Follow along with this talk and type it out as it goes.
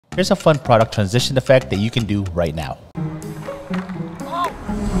Here's a fun product transition effect that you can do right now.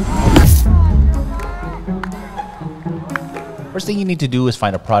 First thing you need to do is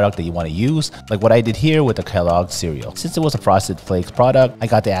find a product that you want to use, like what I did here with the Kellogg's cereal. Since it was a Frosted Flakes product, I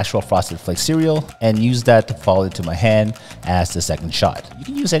got the actual Frosted Flakes cereal and used that to fall into my hand as the second shot. You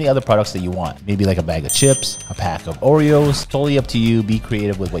can use any other products that you want, maybe like a bag of chips, a pack of Oreos, totally up to you. Be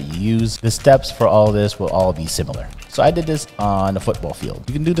creative with what you use. The steps for all this will all be similar. So I did this on a football field.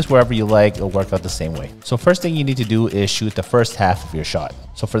 You can do this wherever you like, it'll work out the same way. So first thing you need to do is shoot the first half of your shot.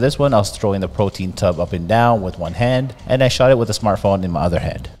 So for this one, I was throwing the protein tub up and down with one hand, and I shot it with a smartphone in my other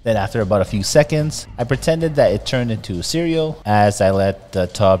hand. Then after about a few seconds, I pretended that it turned into a cereal as I let the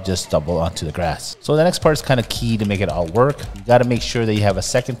tub just stumble onto the grass. So the next part is kind of key to make it all work. You got to make sure that you have a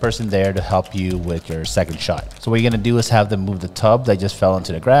second person there to help you with your second shot. So what you're going to do is have them move the tub that just fell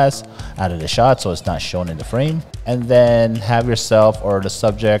into the grass out of the shot so it's not shown in the frame. And then have yourself or the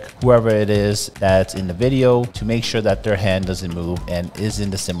subject, whoever it is that's in the video, to make sure that their hand doesn't move and is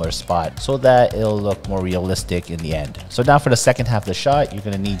in the similar spot so that it'll look more realistic in the end. So now for the second half of the shot, you're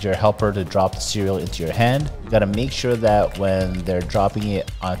going to need your helper to drop the cereal into your hand. You got to make sure that when they're dropping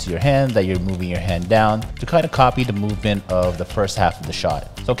it onto your hand that you're moving your hand down to kind of copy the movement of the first half of the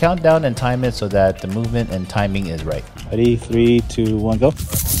shot. So count down and time it so that the movement and timing is right. Ready? 3, 2, 1, go.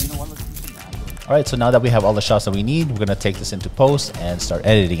 Alright, so now that we have all the shots that we need, we're going to take this into post and start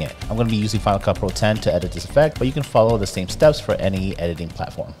editing it. I'm going to be using Final Cut Pro 10 to edit this effect, but you can follow the same steps for any editing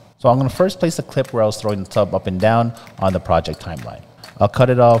platform. So I'm going to first place the clip where I was throwing the tub up and down on the project timeline. I'll cut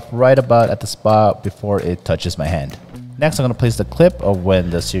it off right about at the spot before it touches my hand. Next, I'm going to place the clip of when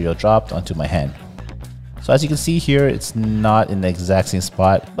the cereal dropped onto my hand. So as you can see here, it's not in the exact same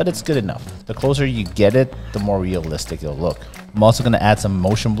spot, but it's good enough. The closer you get it, the more realistic it'll look. I'm also going to add some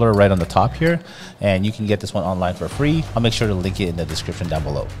motion blur right on the top here, and you can get this one online for free. I'll make sure to link it in the description down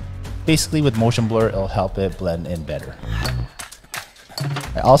below. Basically, with motion blur, it'll help it blend in better.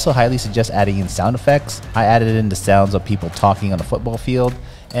 I also highly suggest adding in sound effects. I added in the sounds of people talking on the football field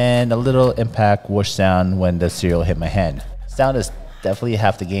and a little impact whoosh sound when the cereal hit my hand. Sound is definitely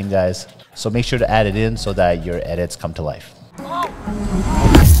half the game, guys. So make sure to add it in so that your edits come to life.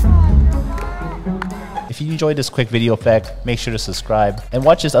 If you enjoyed this quick video effect, make sure to subscribe and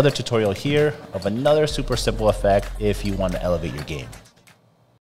watch this other tutorial here of another super simple effect if you want to elevate your game.